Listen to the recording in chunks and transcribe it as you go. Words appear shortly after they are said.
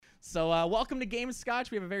So welcome to Game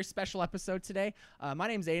Scotch. We have a very special episode today. My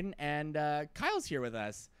name's Aiden, and Kyle's here with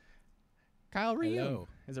us. Kyle Reum. Hello.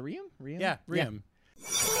 Is it Reum? Reum? Yeah, Reum.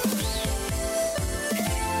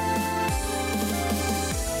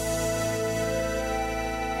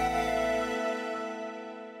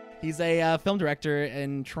 He's a film director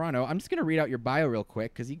in Toronto. I'm just going to read out your bio real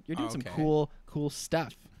quick because you're doing some cool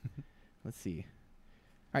stuff. Let's see.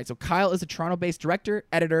 All right, so Kyle is a Toronto-based director,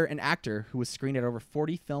 editor, and actor who was screened at over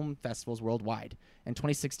 40 film festivals worldwide. In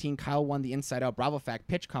 2016, Kyle won the Inside Out Bravo Fact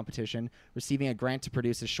pitch competition, receiving a grant to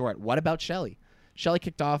produce his short, What About Shelley? Shelley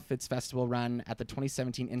kicked off its festival run at the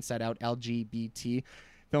 2017 Inside Out LGBT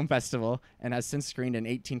Film Festival and has since screened in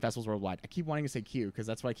 18 festivals worldwide. I keep wanting to say Q because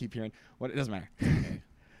that's what I keep hearing. It doesn't matter.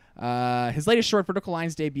 Okay. His latest short, Vertical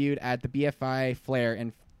Lines, debuted at the BFI Flair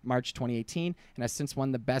in March 2018 and has since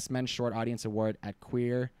won the Best Men's Short Audience Award at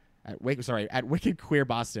Wicked Queer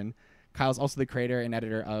Boston. Kyle's also the creator and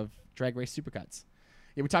editor of Drag Race Supercuts.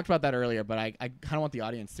 Yeah, we talked about that earlier, but I kind of want the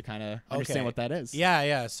audience to kind of understand what that is.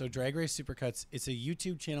 Yeah. So Drag Race Supercuts, it's a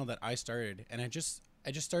YouTube channel that I started, and I just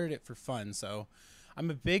started it for fun. So I'm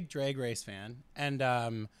a big Drag Race fan,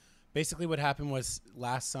 and basically what happened was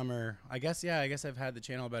last summer, I guess I've had the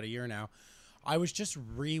channel about a year now. I was just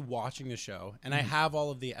re-watching the show, and I have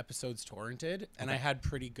all of the episodes torrented, and I had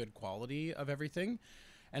pretty good quality of everything.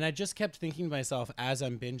 And I just kept thinking to myself as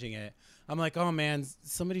I'm binging it, I'm like, oh man,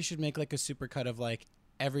 somebody should make like a supercut of like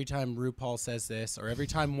every time RuPaul says this, or every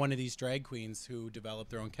time one of these drag queens who develop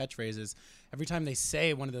their own catchphrases, every time they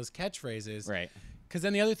say one of those catchphrases. Right. Because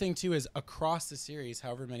then the other thing too is across the series,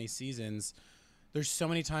 however many seasons, there's so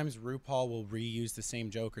many times RuPaul will reuse the same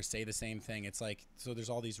joke or say the same thing. It's like, so there's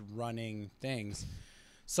all these running things.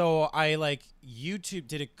 So I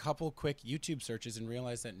did a couple quick YouTube searches and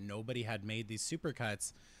realized that nobody had made these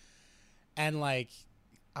supercuts. And I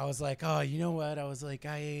was like, oh, you know what? I was like,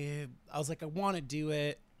 I want to do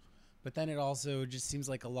it, but then it also just seems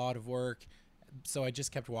like a lot of work. So I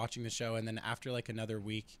just kept watching the show. And then after another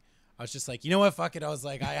week, I was just like, you know what? Fuck it. I was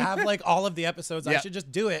like, I have all of the episodes. I should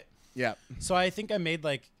just do it. Yeah. So I think I made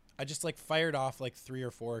I just fired off 3 or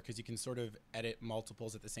 4 because you can sort of edit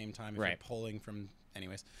multiples at the same time if you're pulling from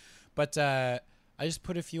anyways. But I just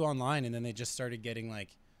put a few online and then they just started getting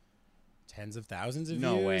tens of thousands of views.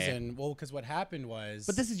 No way. And because what happened was.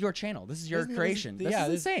 But this is your channel. This is your creation. This is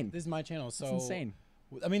insane. This is my channel. So it's insane.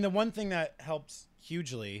 I mean, the one thing that helped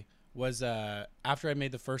hugely was after I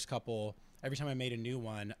made the first couple, every time I made a new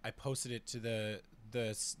one, I posted it to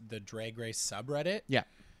the Drag Race subreddit. Yeah.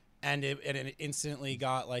 And it instantly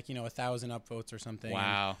got 1,000 upvotes or something.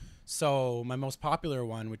 Wow. And so my most popular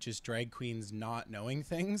one, which is Drag Queens Not Knowing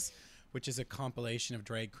Things, which is a compilation of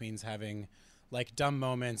drag queens having dumb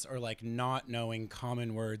moments or not knowing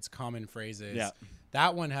common words, common phrases. Yeah.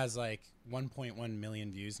 That one has 1.1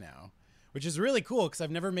 million views now, which is really cool because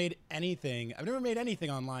I've never made anything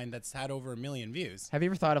online that's had over 1 million views. Have you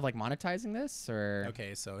ever thought of monetizing this or?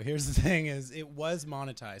 Okay, so here's the thing: is it was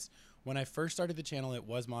monetized. When I first started the channel, it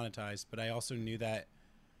was monetized, but I also knew that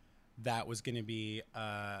was going to be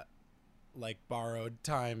borrowed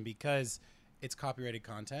time because it's copyrighted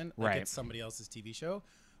content. It's somebody else's TV show.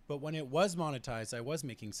 But when it was monetized, I was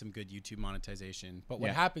making some good YouTube monetization. But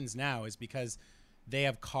what happens now is because they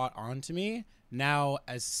have caught on to me, now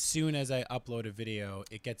as soon as I upload a video,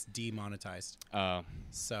 it gets demonetized.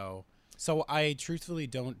 So I truthfully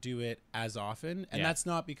don't do it as often, and that's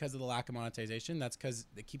not because of the lack of monetization. That's because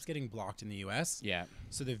it keeps getting blocked in the U.S. Yeah.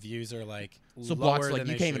 So the views are so lower blocks than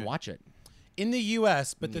you can't even watch it in the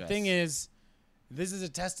U.S. But the thing is, this is a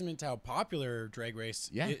testament to how popular Drag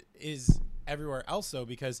Race is everywhere else, though,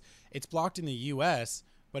 because it's blocked in the U.S.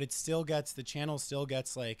 But the channel still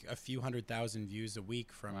gets a few 100,000 views a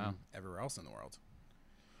week from everywhere else in the world.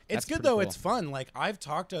 It's good though. Cool. It's fun. I've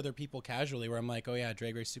talked to other people casually where I'm like, oh yeah,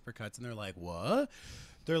 Drag Race Supercuts. And they're like, what?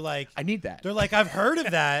 They're like, I need that. They're like, I've heard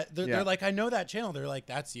of that. They're like, I know that channel. They're like,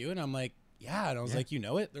 that's you. And I'm like, yeah. And I was like, you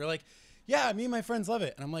know it? They're like, yeah, me and my friends love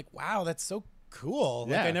it. And I'm like, wow, that's so cool.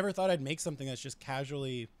 Yeah. I never thought I'd make something that's just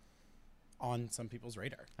casually on some people's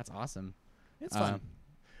radar. That's awesome. It's fun.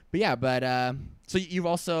 So you've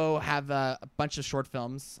also have a bunch of short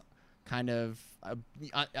films kind of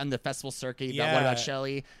on the festival circuit. You've got What About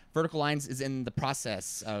Shelley? Vertical Lines is in the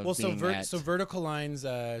process of so Vertical Lines,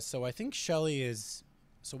 so I think Shelley is...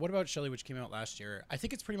 So What About Shelley, which came out last year, I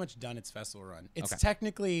think it's pretty much done its festival run. It's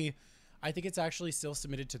technically... I think it's actually still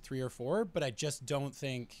submitted to 3 or 4, but I just don't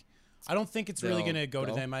think I don't think it's really they'll gonna go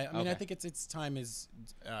to go? them. I mean, I Okay. think its time is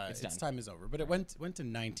It's time is over. But it went to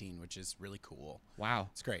 19, which is really cool. Wow.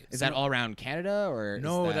 It's great. Is that all around Canada or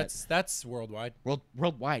No, is that that's worldwide.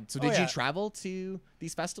 worldwide? So Oh, did you yeah. travel to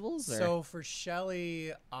these festivals? Or? So for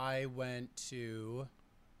Shelley, I went to.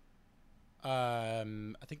 I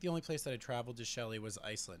think the only place that I traveled to Shelley was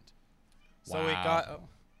Iceland. So it Wow. got.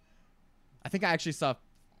 I think I actually saw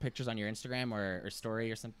pictures on your Instagram or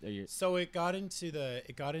story or something. Or your, So it got into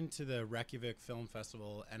the Reykjavik Film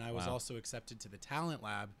Festival, and I was Wow. also accepted to the Talent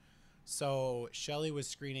Lab. So Shelley was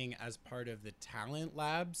screening as part of the Talent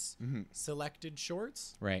Lab's selected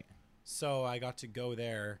shorts. right. So I got to go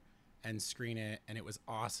there and screen it, and it was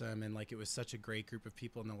awesome. And like it was such a great group of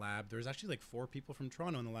people in the lab. There was actually like 4 people from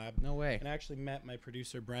Toronto in the lab. No way. And I actually met my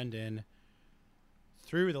producer Brendan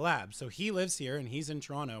through the lab. So he lives here and he's in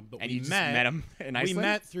Toronto, but And we you just met him in Iceland? We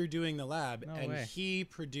met through doing the lab, No and way. he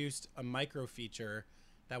produced a micro feature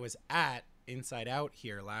that was at Inside Out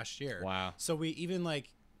here last year. Wow. So we even like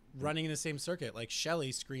running in the same circuit, like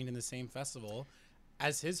Shelley screened in the same festival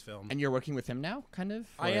as his film. And you're working with him now, kind of?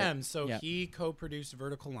 I Or- am. So yeah. he co-produced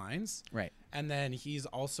Vertical Lines. Right. And then he's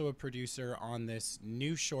also a producer on this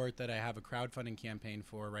new short that I have a crowdfunding campaign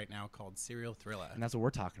for right now called Serial Thriller. And that's what we're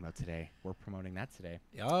talking about today. We're promoting that today.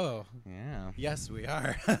 Oh, Yeah. yes, we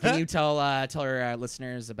are. Can you tell our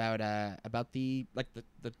listeners about the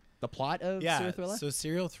plot of Yeah. Serial Thriller? So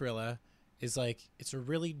Serial Thriller is like, it's a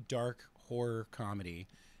really dark horror comedy.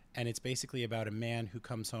 And it's basically about a man who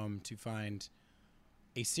comes home to find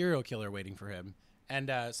a serial killer waiting for him.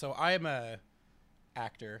 And so I am a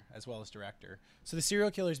actor as well as director. So the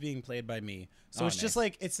serial killer is being played by me. So Oh, it's just nice.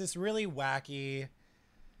 like, it's this really wacky,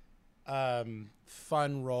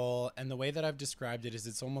 fun role. And the way that I've described it is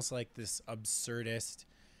it's almost like this absurdist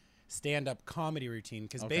stand-up comedy routine.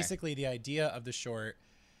 Because Okay. basically the idea of the short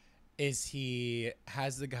is he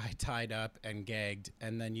has the guy tied up and gagged.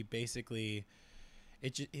 And then you basically,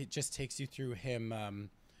 it just takes you through him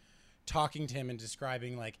talking to him and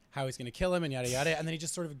describing like how he's going to kill him and yada yada, and then he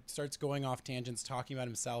just sort of starts going off tangents talking about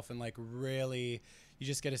himself, and like really you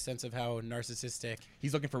just get a sense of how narcissistic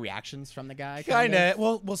He's looking for reactions from the guy. kind kinda?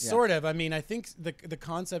 of well sort of. I mean, I think the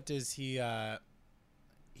concept is he's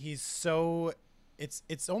so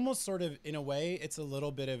it's almost sort of, in a way, it's a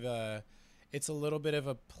little bit of a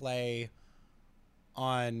play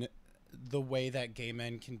on the way that gay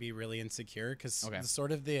men can be really insecure, because Okay.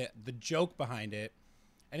 sort of the joke behind it.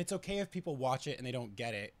 And it's okay if people watch it and they don't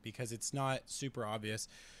get it because it's not super obvious.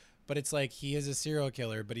 But it's like he is a serial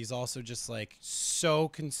killer, but he's also just like so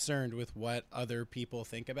concerned with what other people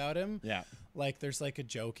think about him. Yeah. Like there's like a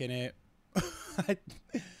joke in it.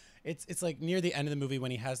 It's like near the end of the movie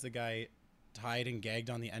when he has the guy tied and gagged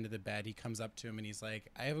on the end of the bed. He comes up to him and he's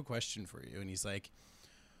like, "I have a question for you." And he's like,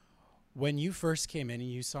 "When you first came in and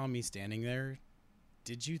you saw me standing there,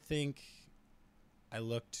 did you think I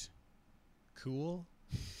looked cool?"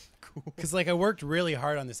 Cool. Because like I worked really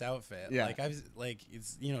hard on this outfit. Yeah. Like I was like,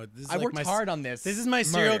 it's, you know, this is I like worked hard on this. This is my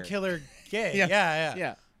serial murder. killer gig. Yeah. Yeah.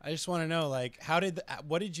 Yeah. I just want to know, like,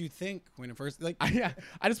 what did you think when it first, like, I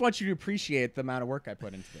just want you to appreciate the amount of work I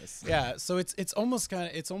put into this. yeah. So it's almost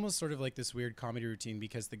sort of like this weird comedy routine,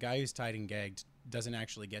 because the guy who's tied and gagged doesn't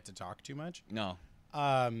actually get to talk too much. No,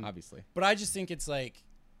 Um, obviously. But I just think it's like,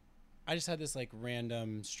 I just had this like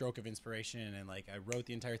random stroke of inspiration, and like I wrote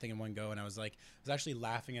the entire thing in one go, and I was actually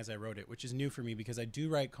laughing as I wrote it, which is new for me because I do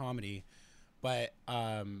write comedy, but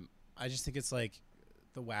I just think it's like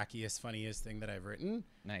the wackiest, funniest thing that I've written,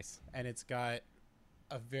 Nice. and it's got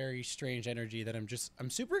a very strange energy that I'm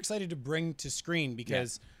super excited to bring to screen,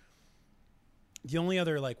 because the only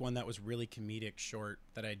other like one that was really comedic short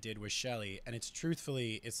that I did was Shelley, and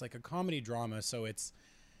it's like a comedy drama, so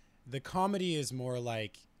the comedy is more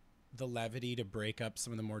like the levity to break up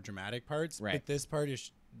some of the more dramatic parts. Right. But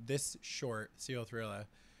this short, Serial Thriller,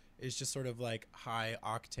 is just sort of like high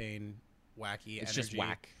octane, wacky It's energy. just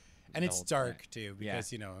whack. And the it's whole dark time. too, Yeah.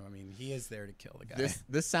 because, you know, I mean, he is there to kill the guy.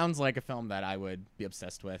 This sounds like a film that I would be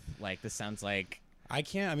obsessed with. Like, this sounds like, I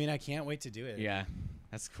can't wait to do it. yeah,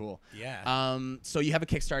 that's cool. Yeah. So you have a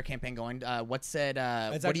Kickstarter campaign going. What's it?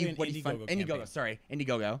 It's What do you? actually What do an you fund? Indiegogo campaign. Indiegogo. Sorry,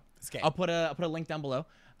 Indiegogo. It's okay. I'll put a link down below.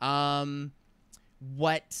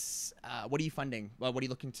 What are you funding? Well, what are you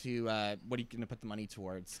looking to? What are you going to put the money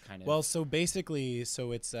towards? Kind of. Well, so basically, it's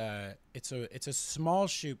a small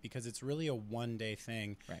shoot because it's really a one-day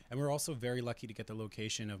thing, Right. and we're also very lucky to get the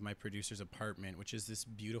location of my producer's apartment, which is this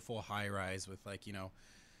beautiful high-rise with, like, you know,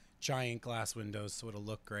 giant glass windows, so it'll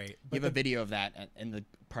look great. you But have a video of that in the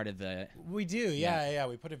part of the. we do, yeah.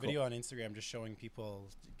 We put a video on Instagram just showing people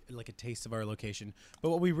like a taste of our location. But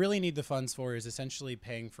what we really need the funds for is essentially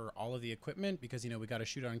paying for all of the equipment because, we got to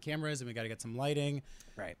shoot on cameras and we got to get some lighting.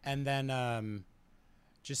 Right. And then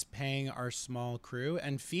just paying our small crew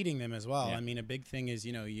and feeding them as well. Yeah. I mean, a big thing is,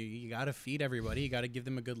 you got to feed everybody. You got to give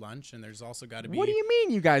them a good lunch. And there's also got to be... What do you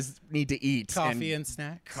mean you guys need to eat? Coffee and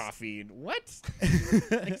snacks. Coffee. What?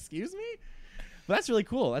 Excuse me? Well, that's really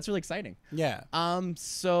cool. That's really exciting. Yeah.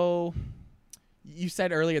 So you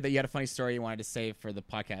said earlier that you had a funny story you wanted to say for the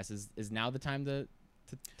podcast. Is now the time to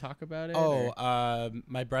talk about it?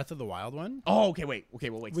 My Breath of the Wild one. Oh, okay. Wait.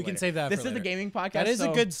 We can save that. This for is later. the gaming podcast. That is a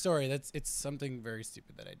good story. It's something very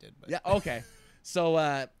stupid that I did. But. Yeah. Okay.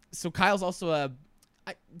 So Kyle's also a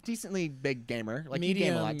decently big gamer. Like medium,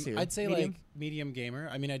 you game a lot too. I'd say like medium gamer.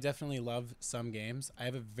 I mean, I definitely love some games. I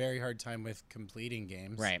have a very hard time with completing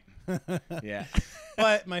games. Right. Yeah.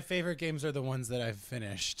 But my favorite games are the ones that I've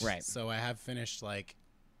finished. Right. So I have finished like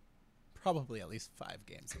probably at least 5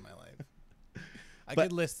 games in my life. I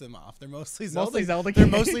could list them off. They're mostly Zelda games. They're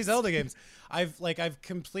mostly Zelda games. I've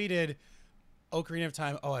completed Ocarina of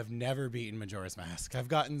Time. Oh, I've never beaten Majora's Mask. I've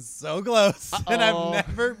gotten so close and I've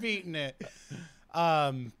never beaten it.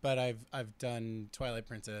 But I've done Twilight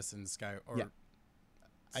Princess and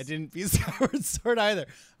I didn't beat Skyward Sword either.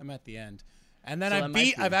 I'm at the end. And then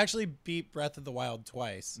I've actually beat Breath of the Wild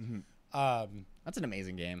twice. Mm-hmm. That's an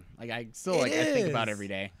amazing game. Like I still I think about it every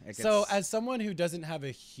day. So as someone who doesn't have a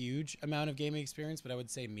huge amount of gaming experience, but I would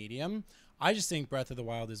say medium, I just think Breath of the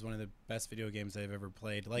Wild is one of the best video games I've ever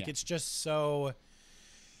played. Like it's just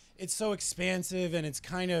it's so expansive and it's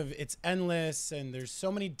endless and there's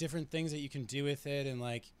so many different things that you can do with it. And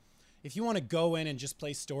like, if you want to go in and just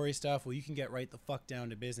play story stuff, well, you can get right the fuck down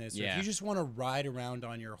to business. Or if you just want to ride around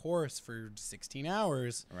on your horse for 16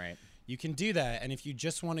 hours, right, you can do that. And if you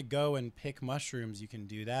just want to go and pick mushrooms, you can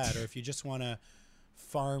do that. Or if you just want to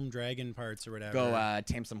farm dragon parts or whatever, go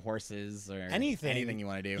tame some horses or anything you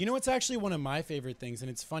want to do. You know, it's actually one of my favorite things. And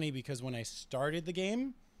it's funny because when I started the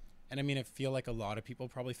game, and I mean, I feel like a lot of people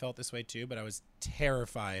probably felt this way too, but I was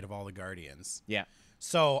terrified of all the Guardians. Yeah.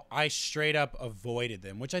 So I straight up avoided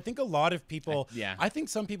them, which I think a lot of people, yeah. I think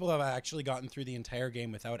some people have actually gotten through the entire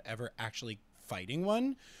game without ever actually fighting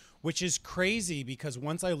one, which is crazy because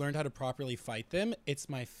once I learned how to properly fight them, it's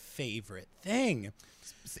my favorite thing.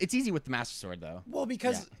 It's easy with the Master Sword though. Well,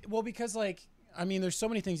 because like, I mean, there's so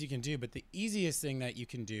many things you can do, but the easiest thing that you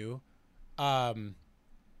can do,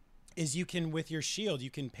 is you can, with your shield, you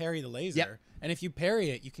can parry the laser. Yep. And if you parry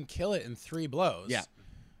it, you can kill it in 3 blows. Yeah.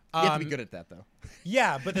 You have to be good at that, though.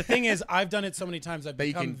 Yeah, but the thing is, I've done it so many times, I've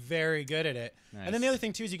become very good at it. Nice. And then the other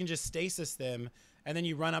thing, too, is you can just stasis them, and then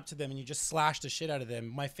you run up to them, and you just slash the shit out of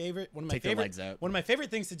them. One of my favorite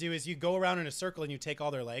things to do is you go around in a circle, and you take all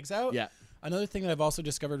their legs out. Yeah. Another thing that I've also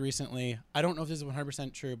discovered recently, I don't know if this is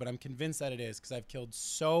 100% true, but I'm convinced that it is, because I've killed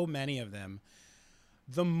so many of them.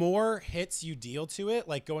 The more hits you deal to it,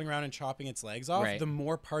 like going around and chopping its legs off, the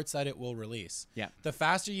more parts that it will release. Yeah. The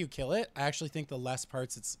faster you kill it, I actually think the less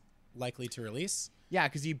parts it's likely to release. Yeah,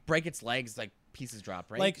 because you break its legs, like pieces drop,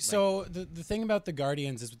 right? So the thing about the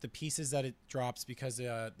Guardians is with the pieces that it drops, because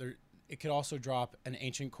it could also drop an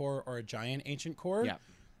ancient core or a giant ancient core. Yeah.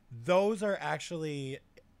 Those are actually,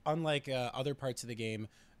 unlike other parts of the game,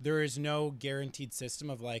 there is no guaranteed system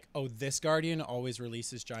of like, oh, this Guardian always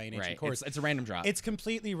releases giant ancient cores. It's a random drop. It's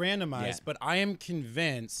completely randomized, but I am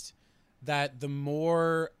convinced that the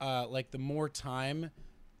more time,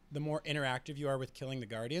 the more interactive you are with killing the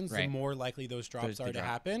Guardians, the more likely those drops are to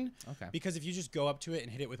happen. Okay. Because if you just go up to it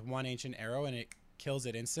and hit it with one ancient arrow and it kills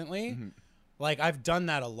it instantly, like I've done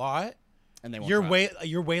that a lot, and you're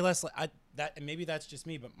way less. Maybe that's just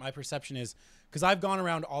me, but my perception is because I've gone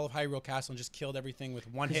around all of Hyrule Castle and just killed everything with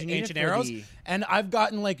one hit ancient arrows, and I've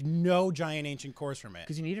gotten like no giant ancient cores from it.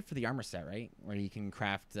 Because you need it for the armor set, right? Where you can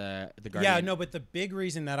craft the Guardian. Yeah, no, but the big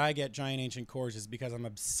reason that I get giant ancient cores is because I'm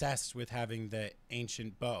obsessed with having the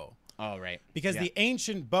ancient bow. Oh, right. Because the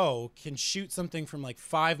ancient bow can shoot something from like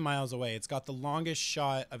 5 miles away. It's got the longest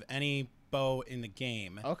shot of any bow in the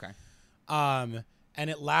game. Okay. And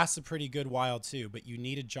it lasts a pretty good while too, but you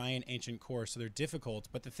need a giant ancient core, so they're difficult.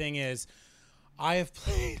 But the thing is, I have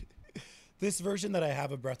played this version that I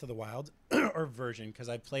have of Breath of the Wild, or version, because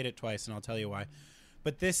I've played it twice, and I'll tell you why.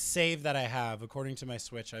 But this save that I have, according to my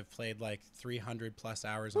Switch, I've played like 300 plus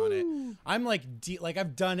hours on it. I'm like,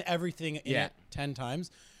 I've done everything in it 10 times.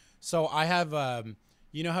 So I have,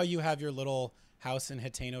 you know how you have your little house in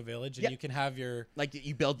Hateno Village, and you can have your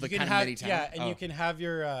you build the kind of mini town. Yeah, and you can have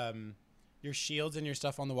your shields and your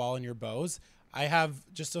stuff on the wall and your bows. I have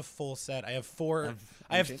just a full set. I have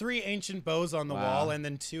I have 3 ancient bows on the wall, and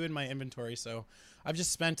then 2 in my inventory. So I've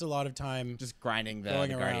just spent a lot of time just grinding the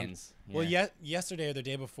guardians. Yeah. Well, yesterday or the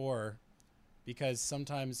day before, because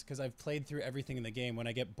I've played through everything in the game. When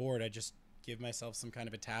I get bored, I just give myself some kind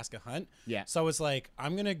of a task, a hunt. Yeah. So I was like,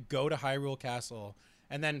 I'm gonna go to Hyrule Castle,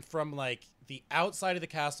 and then from like the outside of the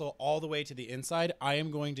castle all the way to the inside, I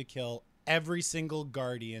am going to kill every single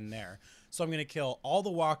guardian there. So I'm going to kill all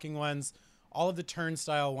the walking ones, all of the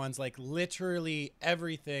turnstile ones, like literally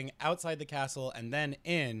everything outside the castle and then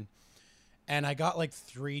in. And I got like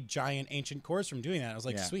 3 giant ancient cores from doing that. I was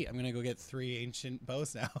like, sweet, I'm going to go get 3 ancient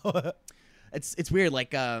bows now. It's weird.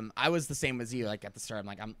 Like I was the same as you. Like at the start, I'm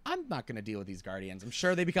like, I'm not gonna deal with these guardians. I'm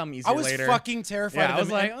sure they become easier later. I was fucking terrified. Yeah, of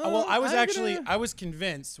them. I was like, well, I was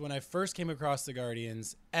convinced when I first came across the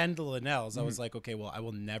guardians and the Linnells. I was like, okay, well, I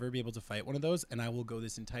will never be able to fight one of those, and I will go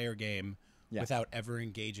this entire game without ever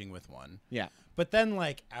engaging with one. Yeah. But then,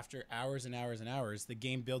 like after hours and hours and hours, the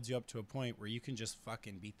game builds you up to a point where you can just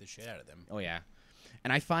fucking beat the shit out of them. Oh yeah.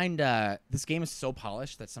 And I find this game is so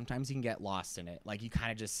polished that sometimes you can get lost in it. Like you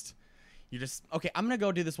kind of just. You're just, okay, I'm going to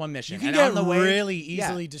go do this one mission. You can get on the way, really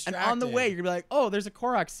easily distracted. And on the way, you're going to be like, oh, there's a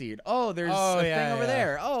Korok seed. Oh, there's a thing over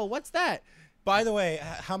there. Oh, what's that? By the way,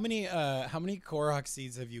 how many Korok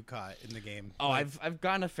seeds have you caught in the game? Oh, I've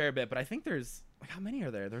gotten a fair bit, but I think there's, like, how many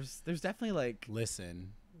are there? There's definitely like...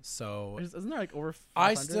 Listen, so... Isn't there like over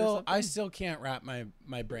 500 I still can't wrap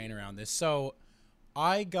my brain around this. So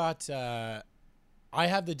I got... I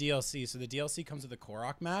have the DLC, so the DLC comes with a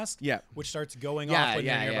Korok mask, which starts going off when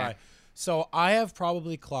you're nearby. Yeah. So I have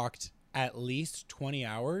probably clocked at least 20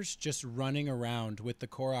 hours just running around with the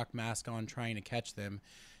Korok mask on trying to catch them.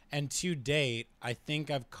 And to date, I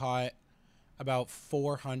think I've caught about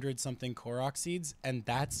 400 something Korok seeds, and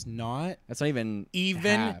that's not even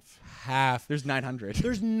half. There's 900.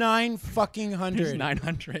 There's 9 fucking hundred. There's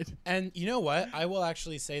 900. And you know what? I will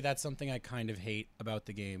actually say that's something I kind of hate about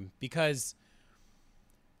the game, because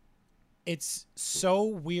it's so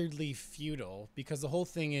weirdly feudal, because the whole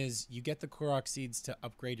thing is you get the Korok seeds to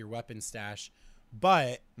upgrade your weapon stash,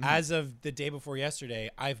 but as of the day before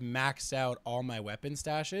yesterday, I've maxed out all my weapon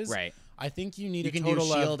stashes. Right. I think you need a total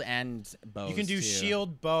do shield and bow. You can do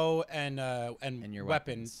shield, bow, and your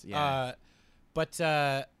weapons. Yeah. But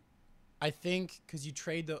I think because you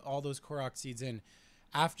trade all those Korok seeds in,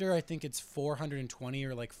 after I think it's 420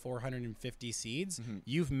 or like 450 seeds,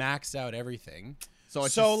 you've maxed out everything.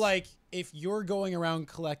 So like if you're going around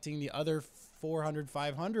collecting the other 400,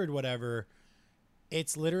 500, whatever,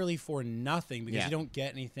 it's literally for nothing, because you don't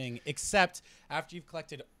get anything except after you've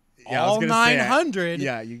collected all 900.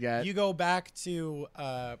 You go back to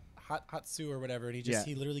Hatsu or whatever, and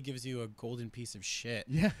he literally gives you a golden piece of shit.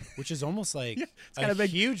 Yeah, which is almost like it's kind of a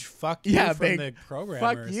huge fuck you from the programmers.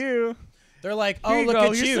 Fuck you. They're like, oh, look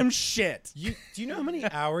at you. Here's some shit. Do you know how many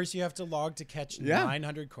hours you have to log to catch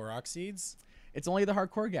 900 Korok seeds? It's only the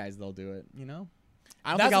hardcore guys that'll do it, you know?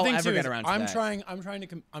 I don't think I'll ever get around to that.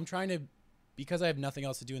 I'm trying to, because I have nothing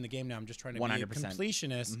else to do in the game now, I'm just trying to 100%. Be a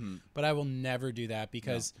completionist, but I will never do that,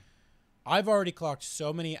 because I've already clocked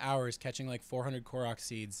so many hours catching like 400 Korok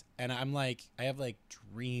seeds, and I'm like, I have like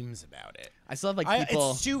dreams about it. I still have like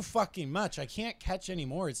people... It's too fucking much. I can't catch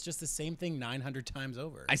anymore. It's just the same thing 900 times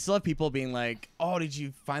over. I still have people being like, oh, did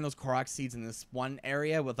you find those Korok seeds in this one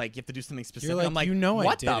area with like, you have to do something specific? You're like, I'm like,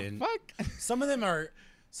 what the fuck? Some of them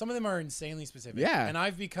are insanely specific. Yeah. And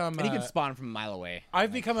I've become... And you can spawn from a mile away.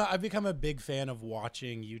 I've become a big fan of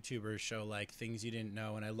watching YouTubers show like things you didn't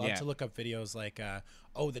know. And I love to look up videos like,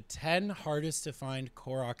 the 10 hardest to find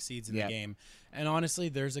Korok seeds in the game. And honestly,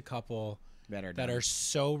 there's a couple that are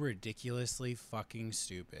so ridiculously fucking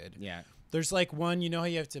stupid. Yeah. There's like one, you know how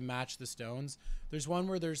you have to match the stones? There's one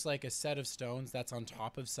where there's like a set of stones that's on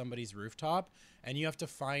top of somebody's rooftop, and you have to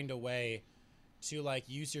find a way to like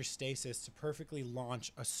use your stasis to perfectly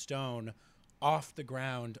launch a stone off the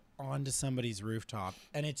ground onto somebody's rooftop.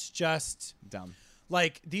 And it's just dumb.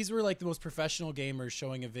 Like, these were like the most professional gamers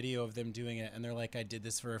showing a video of them doing it, and they're like, I did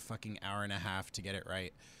this for a fucking hour and a half to get it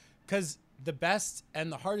right. Because the best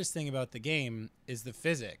and the hardest thing about the game is the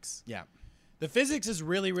physics. Yeah. The physics is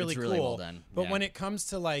really, really cool. Really well done. But when it comes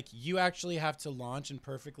to like, you actually have to launch and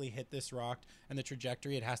perfectly hit this rock, and the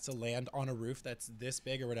trajectory, it has to land on a roof that's this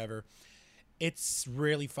big or whatever. It's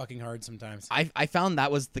really fucking hard sometimes. I found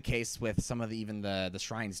that was the case with some of the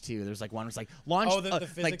shrines too. There's like one where it's like launch. Oh, the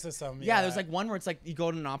physics of some. Yeah, there's like one where it's like you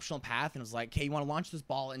go to an optional path and it's like, okay, you want to launch this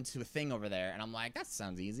ball into a thing over there, and I'm like, that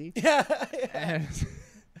sounds easy. Yeah. And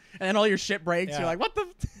then all your shit breaks. You're like, what the?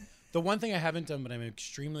 The one thing I haven't done, but I'm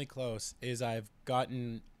extremely close, is I've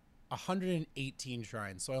gotten 118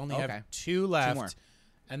 shrines, so I only have 2 left. 2 more.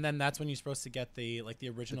 and then that's when you're supposed to get the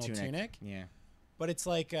original tunic. Yeah. But it's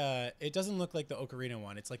like it doesn't look like the Ocarina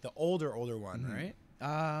one. It's like the older one, right?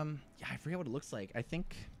 Yeah, I forget what it looks like. I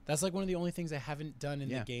think that's like one of the only things I haven't done in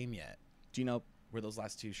the game yet. Do you know where those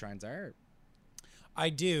last 2 shrines are? I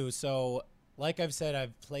do. So, like I've said,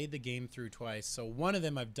 I've played the game through twice. So one of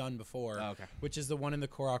them I've done before, which is the one in the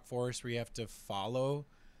Korok Forest where you have to follow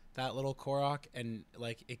that little Korok and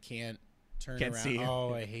like it can't turn around. See.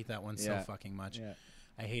 Oh, I hate that one so fucking much. Yeah.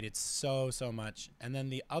 I hate it so much. And then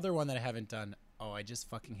the other one that I haven't done, oh, I just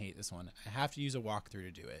fucking hate this one. I have to use a walkthrough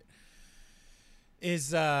to do it.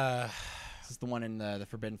 Is this the one in the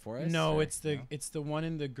Forbidden Forest? No, it's the one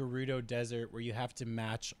in the Gerudo Desert where you have to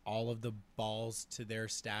match all of the balls to their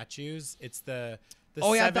statues. It's the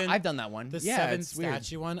I've done that one. The 7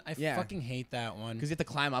 statue one. I fucking hate that one because you have to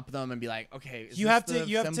climb up them and be like, okay, you have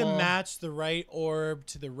to match the right orb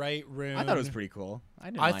to the right room. I thought it was pretty cool.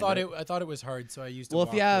 I thought it was hard, so I used. Well,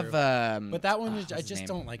 if you have, but that one I just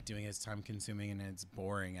don't like doing. It's time consuming and it's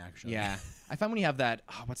boring actually. Yeah, I find when you have that,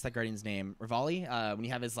 what's that guardian's name? Rivali. When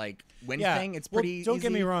you have his like wind thing, it's pretty. Don't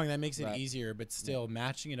get me wrong, that makes it easier, but still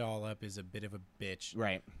matching it all up is a bit of a bitch.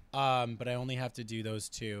 Right. But I only have to do those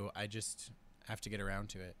 2. I just have to get around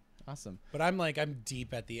to it. Awesome. But I'm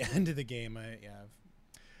deep at the end of the game.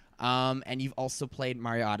 And you've also played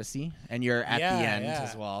Mario Odyssey, and you're at the end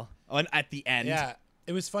as well. Oh, and at the end. Yeah.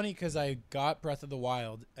 It was funny because I got Breath of the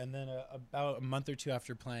Wild, and then about a month or 2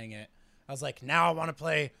 after playing it, I was like, now I want to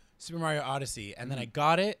play Super Mario Odyssey. And then I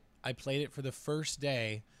got it. I played it for the first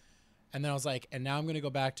day. And then I was like, and now I'm going to go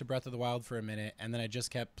back to Breath of the Wild for a minute. And then I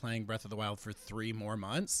just kept playing Breath of the Wild for 3 more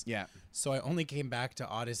months. Yeah. So I only came back to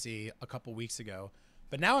Odyssey a couple weeks ago.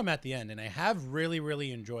 But now I'm at the end, and I have really,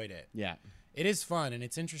 really enjoyed it. Yeah. It is fun, and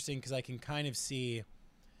it's interesting because I can kind of see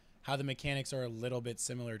how the mechanics are a little bit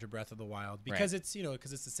similar to Breath of the Wild because it's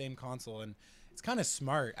because it's the same console, and it's kind of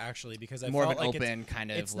smart actually because I more felt of an like open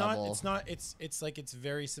kind of it's level. It's like it's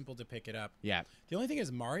very simple to pick it up. Yeah. The only thing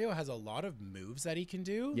is Mario has a lot of moves that he can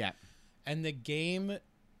do. Yeah. And the game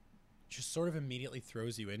just sort of immediately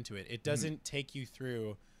throws you into it. It doesn't take you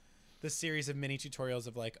through the series of mini tutorials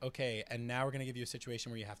of like, okay, and now we're going to give you a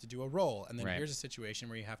situation where you have to do a roll. And then here's a situation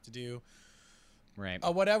where you have to do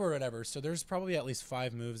whatever. So there's probably at least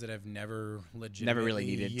 5 moves that I've never really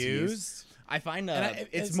needed to use. I find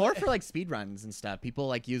it's more for like speed runs and stuff. People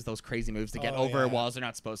like use those crazy moves to get over walls they're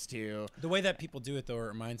not supposed to. The way that people do it though, it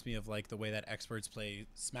reminds me of like the way that experts play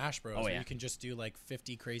Smash Bros. Where you can just do like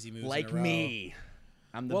 50 crazy moves like in a row. Me.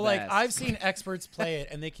 I'm the best. Like I've seen experts play it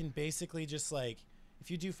and they can basically just like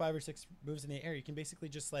if you do 5 or 6 moves in the air, you can basically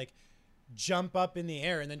just like jump up in the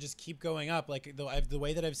air and then just keep going up. Like the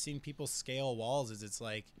way that I've seen people scale walls is it's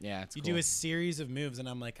like you do a series of moves and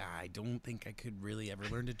I'm like I don't think I could really ever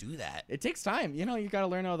learn to do that. It takes time, you got to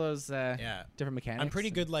learn all those different mechanics. I'm pretty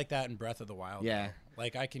good like that in Breath of the Wild. Yeah, though.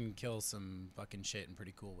 Like I can kill some fucking shit in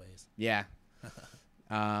pretty cool ways. Yeah.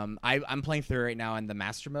 I'm playing through right now in the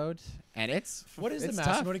master mode, and it's what is the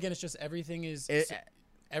master mode again? It's just everything is.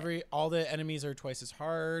 All the enemies are twice as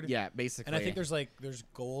hard. Yeah, basically. And I think there's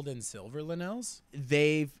gold and silver Linnells.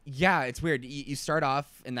 It's weird. You start off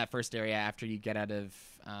in that first area after you get out of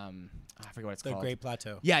I forget what it's called. The Great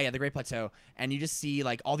Plateau. Yeah, the Great Plateau, and you just see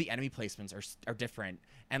like all the enemy placements are different,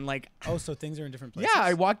 and like so things are in different places. Yeah,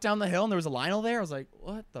 I walked down the hill and there was a Lionel there. I was like,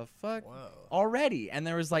 what the fuck? Whoa. Already, and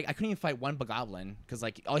there was like I couldn't even fight one Bogoblin because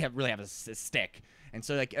like all you really have is a stick. And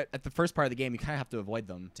so, like, at the first part of the game, you kind of have to avoid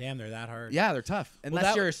them. Damn, they're that hard. Yeah, they're tough.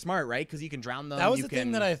 Unless you're smart, right? Because you can drown them. That was the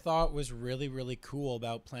thing that I thought was really, really cool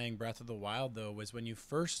about playing Breath of the Wild, though, was when you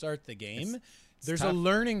first start the game, there's a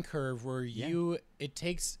learning curve where it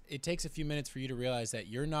takes a few minutes for you to realize that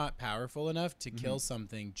you're not powerful enough to kill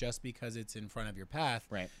something just because it's in front of your path.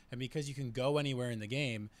 Right. And because you can go anywhere in the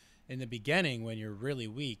game, in the beginning, when you're really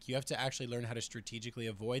weak, you have to actually learn how to strategically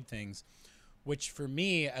avoid things, which for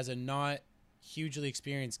me, as a not hugely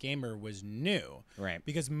experienced gamer, was new. Right.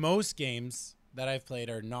 Because most games that I've played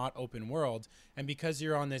are not open world, and because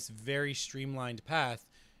you're on this very streamlined path,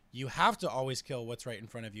 you have to always kill what's right in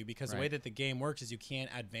front of you because the way that the game works is you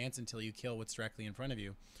can't advance until you kill what's directly in front of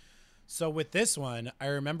you. So with this one, I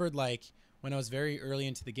remembered like when I was very early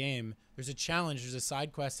into the game, there's a challenge, there's a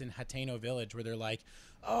side quest in Hateno Village where they're like,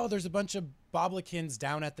 oh, there's a bunch of Boblikins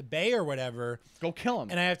down at the bay or whatever. Go kill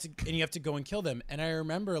them. And you have to go and kill them. And I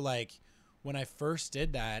remember like when I first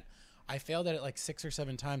did that, I failed at it like 6 or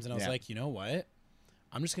 7 times, and I was like, you know what?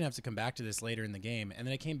 I'm just going to have to come back to this later in the game. And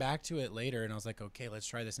then I came back to it later, and I was like, okay, let's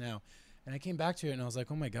try this now. And I came back to it, and I was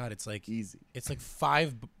like, oh my God, it's like easy. It's like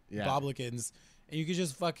 5 Boblikins, and you could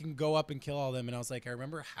just fucking go up and kill all of them. And I was like, I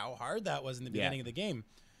remember how hard that was in the beginning of the game.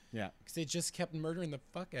 Yeah. Because they just kept murdering the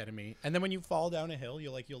fuck out of me. And then when you fall down a hill,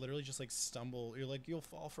 you'll literally just like stumble. You'll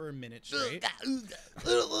fall for a minute straight.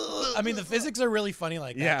 I mean, the physics are really funny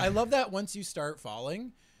like that. Yeah. I love that once you start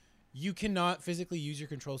falling, you cannot physically use your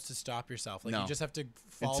controls to stop yourself. Like you just have to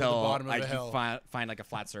fall to the bottom of a hill. Find like a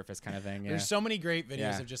flat surface kind of thing. Yeah. There's so many great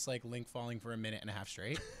videos of just like Link falling for a minute and a half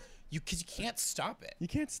straight. Because you can't stop it. You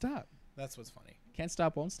can't stop. That's what's funny. Can't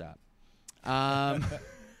stop, won't stop.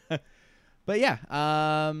 But yeah,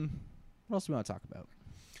 what else do we want to talk about?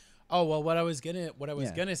 Oh well, what I was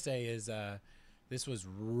gonna say is this was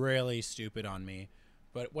really stupid on me.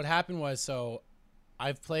 But what happened was, so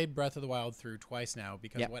I've played Breath of the Wild through twice now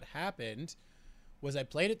because what happened was I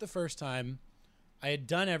played it the first time. I had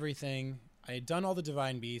done everything. I had done all the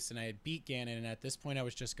Divine Beasts and I had beat Ganon. And at this point, I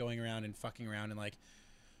was just going around and fucking around and like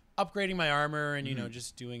upgrading my armor and, you know,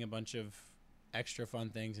 just doing a bunch of extra fun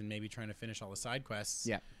things and maybe trying to finish all the side quests.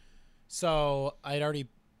 Yeah. So I had already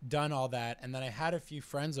done all that. And then I had a few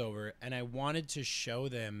friends over and I wanted to show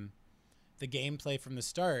them the gameplay from the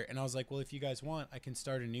start. And I was like, well, if you guys want, I can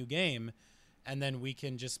start a new game and then we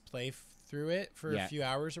can just play through it for a few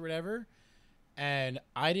hours or whatever. And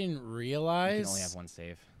I didn't realize you can only have one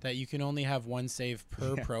save. That you can only have one save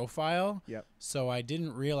per profile. Yep. So I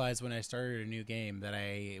didn't realize when I started a new game that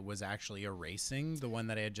I was actually erasing the one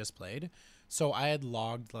that I had just played. So I had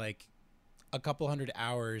logged like a couple hundred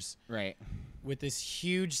hours with this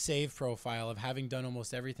huge save profile of having done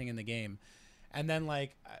almost everything in the game. And then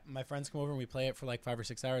like my friends come over and we play it for like 5 or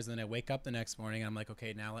 6 hours. And then I wake up the next morning and I'm like,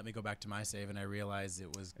 okay, now let me go back to my save. And I realized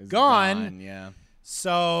it was gone. Yeah.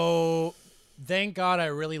 So thank God I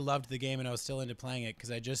really loved the game and I was still into playing it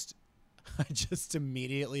because I just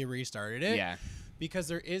immediately restarted it. Yeah. Because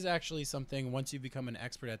there is actually something, once you become an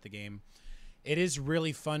expert at the game, it is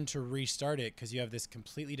really fun to restart it because you have this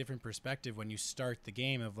completely different perspective when you start the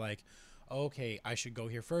game of like, okay, I should go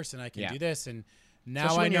here first and I can do this. And now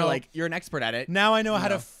especially I when know you're like you're an expert at it. Now I know how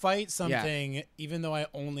to fight something even though I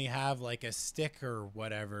only have like a stick or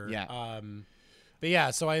whatever. Yeah. But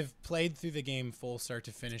yeah, so I've played through the game full start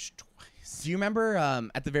to finish twice. Do you remember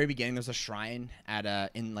at the very beginning there's a shrine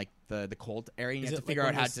at in like the cold area and you have to figure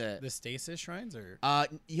out how to the stasis shrines or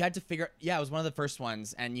you had to figure it was one of the first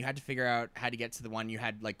ones and you had to figure out how to get to the one you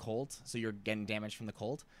had like cold, so you're getting damage from the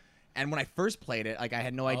cold. And when I first played it, like I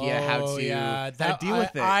had no idea how to deal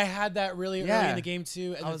with it. I had that really early in the game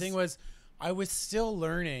too. And the thing was, I was still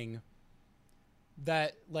learning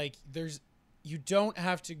that like you don't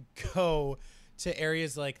have to go to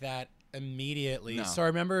areas like that immediately. No. So I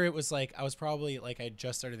remember it was like I was probably like I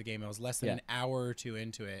just started the game. I was less than an hour or two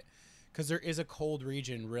into it because there is a cold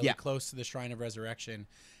region really close to the Shrine of Resurrection.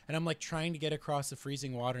 And I'm like trying to get across the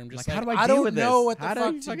freezing water. I'm just like, how do I deal don't know what the how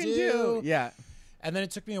fuck to do. Yeah. And then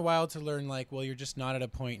it took me a while to learn, like, well, you're just not at a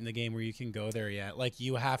point in the game where you can go there yet. Like,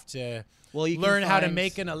 you have to learn how to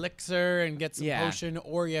make an elixir and get some potion,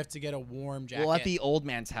 or you have to get a warm jacket. Well, at the old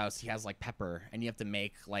man's house, he has, like, pepper, and you have to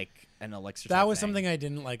make, like, an elixir. That was something I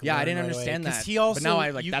didn't, like, yeah, learn I didn't right understand away. that. He also,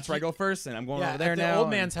 but now, that's where I go first, and I'm going over there now. At the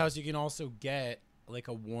old man's house, you can also get, like,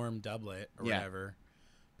 a warm doublet or whatever.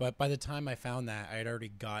 But by the time I found that, I had already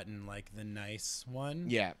gotten, like, the nice one.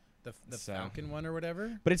 Yeah. The Falcon one or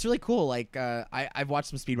whatever. But it's really cool. Like I've watched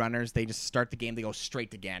some speedrunners. They just start the game. They go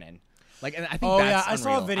straight to Ganon. Like, and I think that's I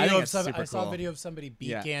saw a video of a video of somebody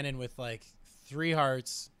beat Ganon with like 3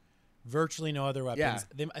 hearts, virtually no other weapons.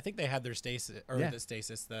 I think they had their stasis or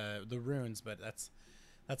the runes, but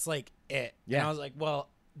that's like it. Yeah. And I was like, well,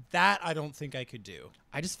 that I don't think I could do.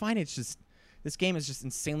 I just find this game is just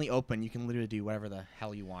insanely open. You can literally do whatever the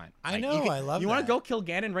hell you want. I know. I love. You want to go kill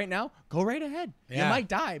Ganon right now? Go right ahead. Yeah. You might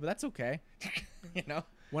die, but that's okay. You know.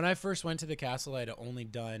 When I first went to the castle, I'd only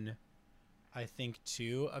done, I think,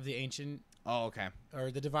 2 of the ancient. Oh, okay.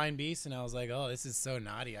 Or the divine beasts, and I was like, "Oh, this is so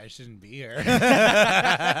naughty. I shouldn't be here."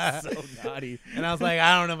 So naughty. And I was like,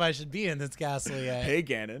 "I don't know if I should be in this castle yet." Hey,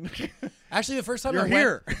 Ganon. Actually, the first time You're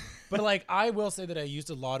here. But like, I will say that I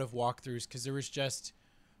used a lot of walkthroughs because there was just.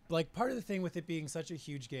 Like, part of the thing with it being such a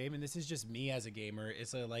huge game, and this is just me as a gamer,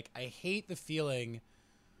 is like I hate the feeling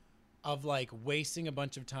of like wasting a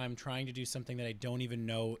bunch of time trying to do something that I don't even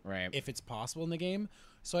know if it's possible in the game.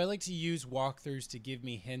 So I like to use walkthroughs to give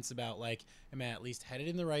me hints about like, am I at least headed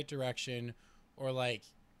in the right direction, or like,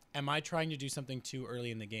 am I trying to do something too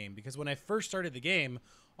early in the game? Because when I first started the game,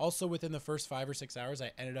 also within the first 5 or 6 hours,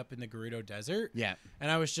 I ended up in the Gerudo Desert. Yeah.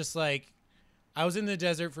 And I was just like, I was in the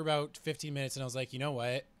desert for about 15 minutes, and I was like, you know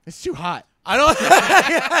what? It's too hot. I don't.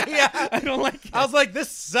 I don't like it. I was like, this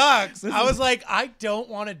sucks. I was like, I don't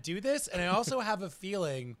want to do this, and I also have a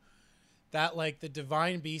feeling that like the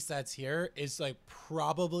divine beast that's here is like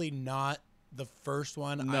probably not the first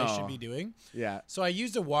one No. I should be doing. Yeah. So I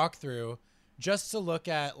used a walkthrough just to look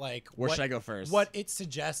at like Where should I go first? What it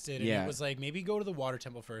suggested, and Yeah. it was like maybe go to the water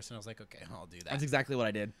temple first, and I was like, okay, I'll do that. That's exactly what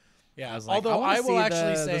I did. Yeah. I was like, Although I I will wanna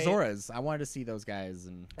actually see the say, Zoras. I wanted to see those guys,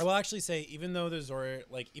 and I will actually say, even though the Zora,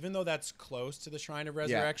 like even though that's close to the Shrine of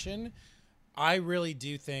Resurrection, I really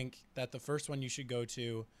do think that the first one you should go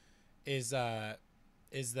to is the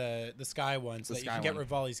Sky one, so The that you Sky can get one.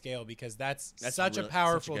 Rivali's Gale, because that's such really- a such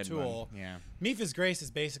powerful good tool. one. Yeah. Mipha's Grace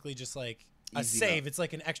is basically just like a Easy save. mode. It's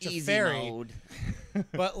like an extra Easy fairy. mode.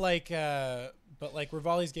 But like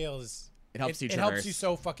Rivali's Gale is It helps you it helps traverse. you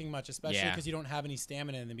so fucking much, especially Yeah. because you don't have any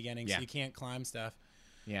stamina in the beginning, Yeah. so you can't climb stuff.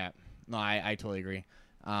 Yeah. No, I totally agree.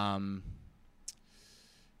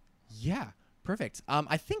 Yeah. Perfect.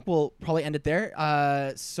 I think we'll probably end it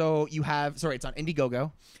there. So you have, sorry, it's on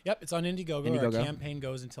Indiegogo, Yep, it's on Indiegogo. Indiegogo. Our campaign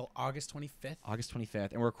goes until August 25th. August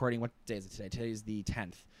 25th, and we're recording. What day is it today? Today is the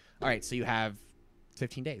 10th. All right, so you have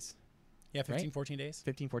 15 days, Yeah, 15, Right? 14 days.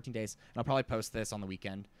 15, 14 days, and I'll probably post this on the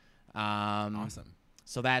weekend. Awesome.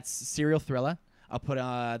 So that's Serial Thriller. I'll put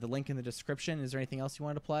the link in the description. Is there anything else you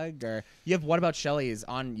wanted to plug? Or you have What About Shelley is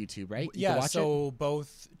on YouTube, right? You can Yeah, watch it? so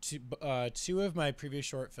both two of my previous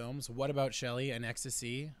short films, What About Shelley and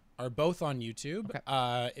Ecstasy, are both on YouTube.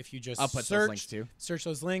 Okay. If you just I'll put search those links too. search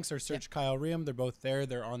those links or search Kyle Riem, they're both there.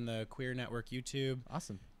 They're on the Queer Network YouTube.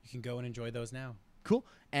 Awesome. You can go and enjoy those now. Cool.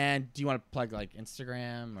 And do you want to plug like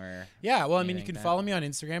Instagram or? Yeah, well, I mean, you Anything can that- follow me on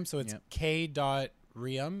Instagram. So it's Yep.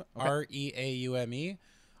 k.riem, Okay. Reuame.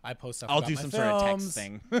 I post stuff I'll about do my some films. sort of text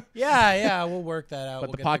thing. Yeah, we'll work that out. But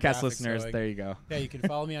We'll the get podcast graphics listeners, going. there you go. Yeah, you can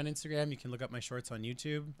follow me on Instagram. You can look up my shorts on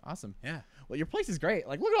YouTube. Awesome. Yeah. Well, your place is great.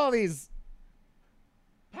 Like, look at all these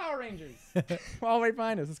Power Rangers all right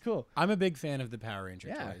behind us. It's cool. I'm a big fan of the Power Ranger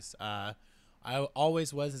Yeah. toys. I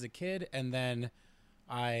always was as a kid, and then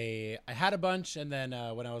I had a bunch, and then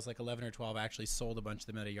when I was like 11 or 12, I actually sold a bunch of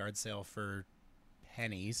them at a yard sale for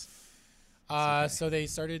pennies. okay. So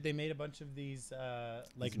they made a bunch of these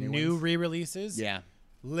like These new new ones? re-releases, Yeah.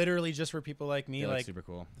 literally just for people like me, They look like super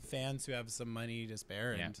cool. fans who have some money to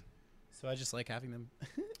spare, Yeah. and so I just like having them.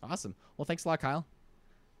 Awesome. Well, thanks a lot, Kyle.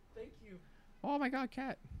 Thank you. Oh my God,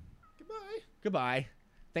 Kat. Goodbye. Goodbye.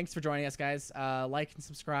 Thanks for joining us, guys. Like and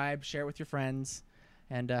subscribe, share it with your friends,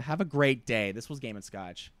 and have a great day. This was Game and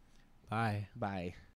Scotch. Bye. Bye.